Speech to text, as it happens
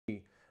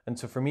And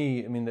so for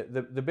me, I mean,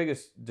 the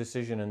biggest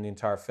decision in the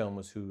entire film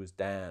was who was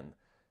Dan,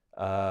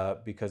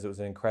 because it was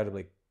an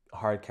incredibly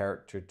hard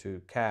character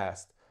to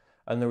cast.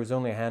 And there was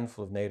only a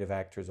handful of native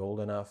actors old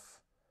enough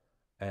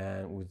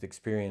and with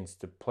experience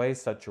to play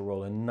such a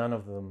role, and none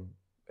of them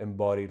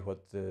embodied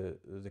what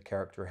the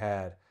character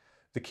had.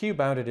 The key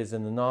about it is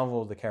in the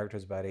novel, the character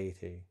is about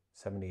 80,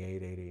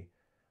 78, 80.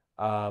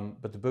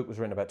 But the book was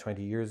written about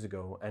 20 years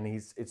ago, and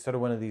it's sort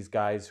of one of these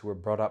guys who were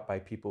brought up by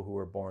people who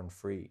were born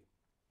free.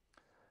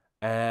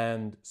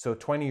 And so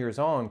 20 years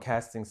on,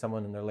 casting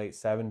someone in their late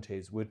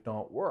 70s would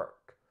not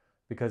work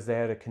because they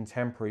had a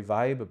contemporary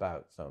vibe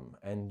about them,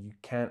 and you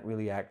can't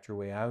really act your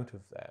way out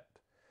of that.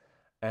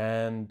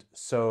 And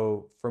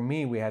so for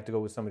me, we had to go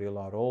with somebody a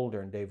lot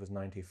older, and Dave was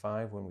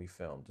 95 when we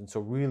filmed. And so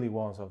really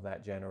was of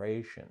that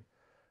generation.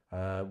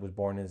 Was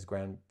born in his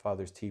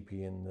grandfather's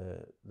teepee in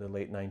the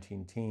late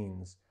 19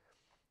 teens,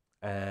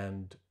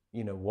 and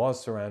was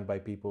surrounded by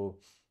people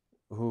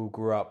who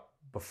grew up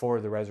before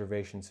the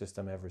reservation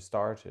system ever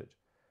started,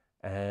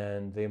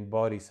 and they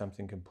embody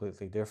something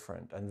completely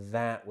different, and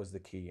that was the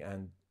key.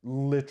 And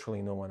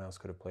literally no one else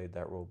could have played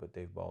that role but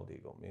Dave Bald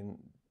Eagle. I mean,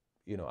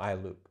 I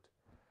looked,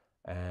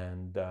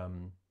 and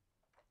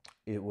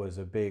it was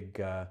a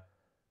big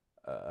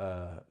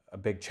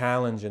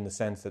challenge in the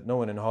sense that no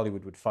one in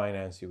Hollywood would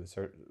finance you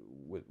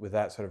with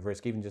that sort of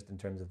risk, even just in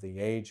terms of the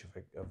age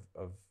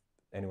of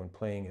anyone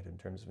playing it, in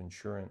terms of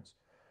insurance.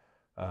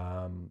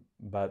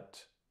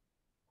 But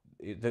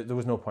there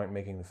was no point in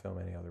making the film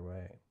any other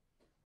way.